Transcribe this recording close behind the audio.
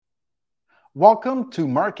Welcome to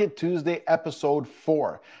Market Tuesday, episode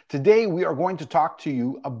 4. Today, we are going to talk to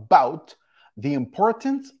you about the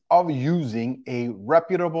importance of using a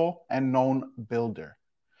reputable and known builder.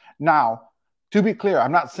 Now, to be clear,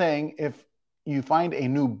 I'm not saying if you find a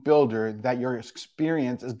new builder that your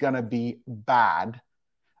experience is going to be bad.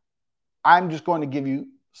 I'm just going to give you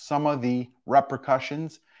some of the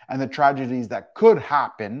repercussions and the tragedies that could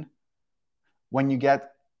happen when you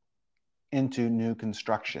get into new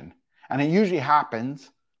construction. And it usually happens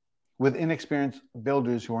with inexperienced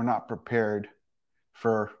builders who are not prepared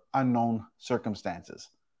for unknown circumstances.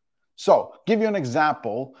 So, give you an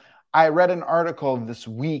example. I read an article this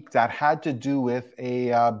week that had to do with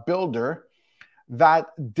a builder that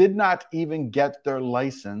did not even get their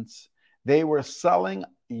license. They were selling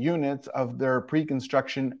units of their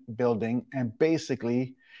pre-construction building, and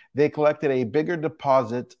basically they collected a bigger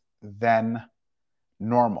deposit than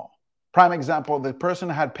normal. Prime example, the person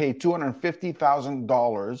had paid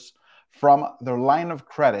 $250,000 from their line of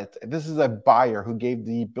credit. This is a buyer who gave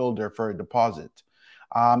the builder for a deposit.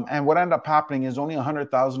 And what ended up happening is only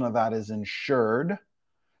 $100,000 of that is insured.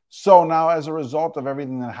 So now, as a result of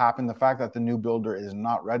everything that happened, the fact that the new builder is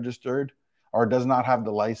not registered or does not have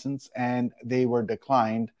the license and they were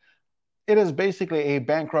declined, it is basically a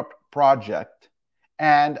bankrupt project.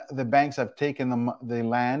 And the banks have taken the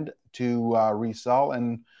land to resell.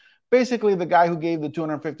 And basically, the guy who gave the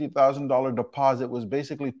 $250,000 deposit was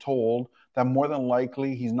basically told that more than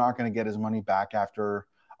likely he's not going to get his money back after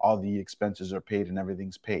all the expenses are paid and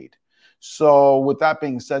everything's paid. So with that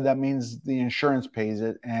being said, that means the insurance pays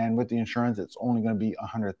it. And with the insurance, it's only going to be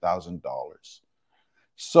 $100,000.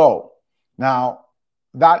 So now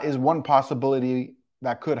that is one possibility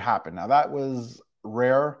that could happen. Now that was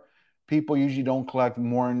rare. People usually don't collect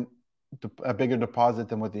a bigger deposit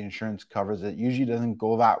than what the insurance covers. It usually doesn't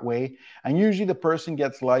go that way. And usually the person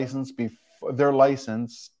gets licensed before their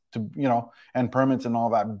license and permits and all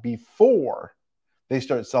that before they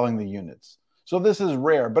start selling the units. So this is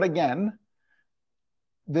rare. But again,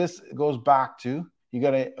 this goes back to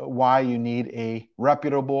why you need a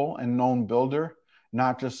reputable and known builder,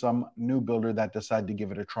 not just some new builder that decided to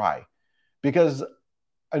give it a try. Because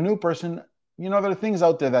a new person, there are things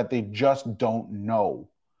out there that they just don't know.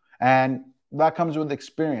 And that comes with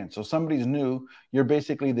experience. So somebody's new, you're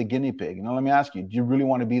basically the guinea pig. Now, let me ask you, do you really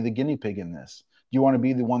want to be the guinea pig in this? Do you want to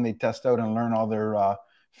be the one they test out and learn all their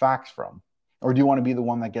facts from? Or do you want to be the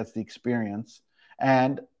one that gets the experience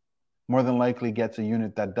and more than likely gets a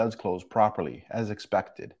unit that does close properly as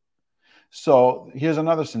expected? So here's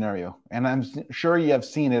another scenario, and I'm sure you have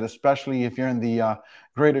seen it, especially if you're in the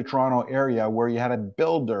Greater Toronto area, where you had a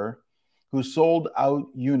builder who sold out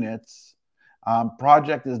units.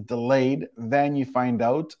 Project is delayed. Then you find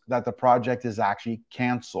out that the project is actually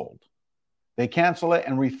canceled. They cancel it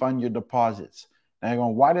and refund your deposits. Now you're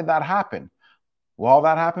going, why did that happen? Well,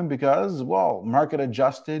 that happened because, market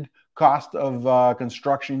adjusted. Cost of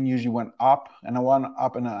construction usually went up, and it went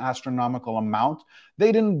up in an astronomical amount.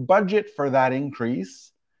 They didn't budget for that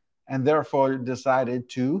increase and therefore decided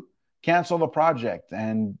to cancel the project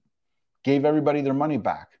and gave everybody their money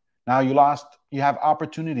back. Now you have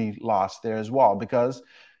opportunity lost there as well, because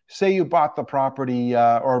say you bought the property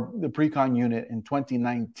or the pre-con unit in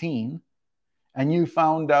 2019 and you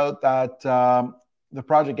found out that the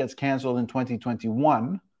project gets canceled in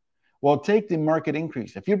 2021. Well, take the market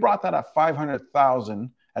increase. If you brought that at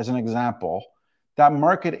 500,000 as an example, that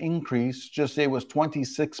market increase, just say, was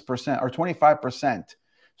 26% or 25%.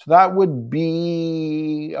 So that would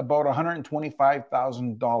be about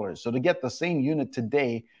 $125,000. So to get the same unit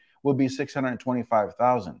today will be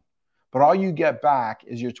 $625,000. But all you get back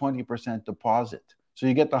is your 20% deposit. So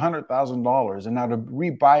you get the $100,000, and now to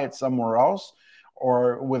rebuy it somewhere else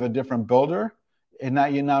or with a different builder, and now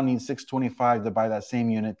you need $625 to buy that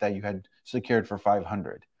same unit that you had secured for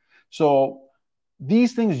 $500. So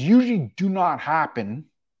these things usually do not happen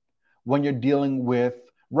when you're dealing with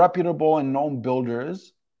reputable and known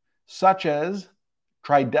builders such as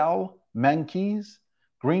Tridel, Menkes,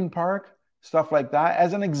 Green Park, stuff like that.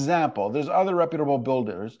 As an example, there's other reputable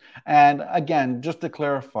builders. And again, just to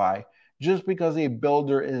clarify, just because a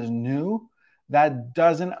builder is new, that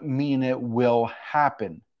doesn't mean it will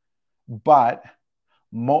happen. But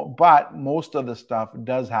most of the stuff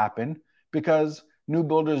does happen because new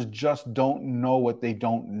builders just don't know what they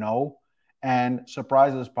don't know, and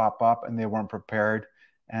surprises pop up and they weren't prepared.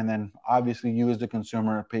 And then obviously you as the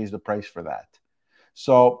consumer pays the price for that.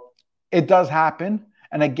 So it does happen.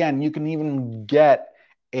 And again, you can even get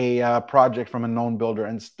a project from a known builder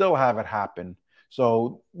and still have it happen.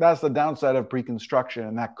 So that's the downside of pre-construction,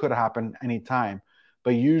 and that could happen anytime.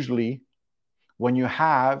 But usually when you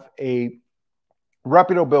have a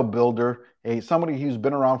Reputable builder, somebody who's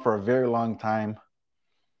been around for a very long time,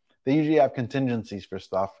 they usually have contingencies for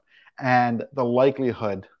stuff, and the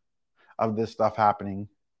likelihood of this stuff happening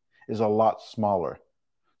is a lot smaller.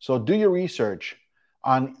 So do your research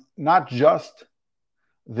on not just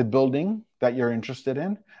the building that you're interested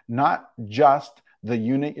in, not just the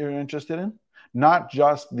unit you're interested in, not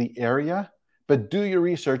just the area, but do your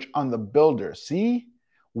research on the builder. See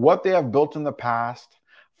what they have built in the past,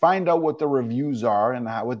 find out what the reviews are and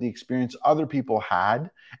what the experience other people had,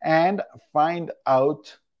 and find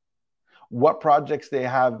out what projects they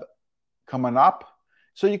have coming up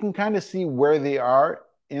so you can kind of see where they are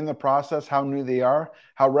in the process, how new they are,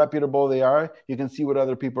 how reputable they are. You can see what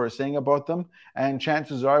other people are saying about them. And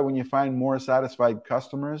chances are, when you find more satisfied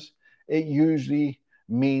customers, it usually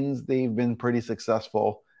means they've been pretty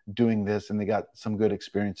successful doing this and they got some good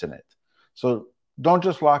experience in it. So don't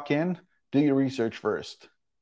just lock in, do your research first.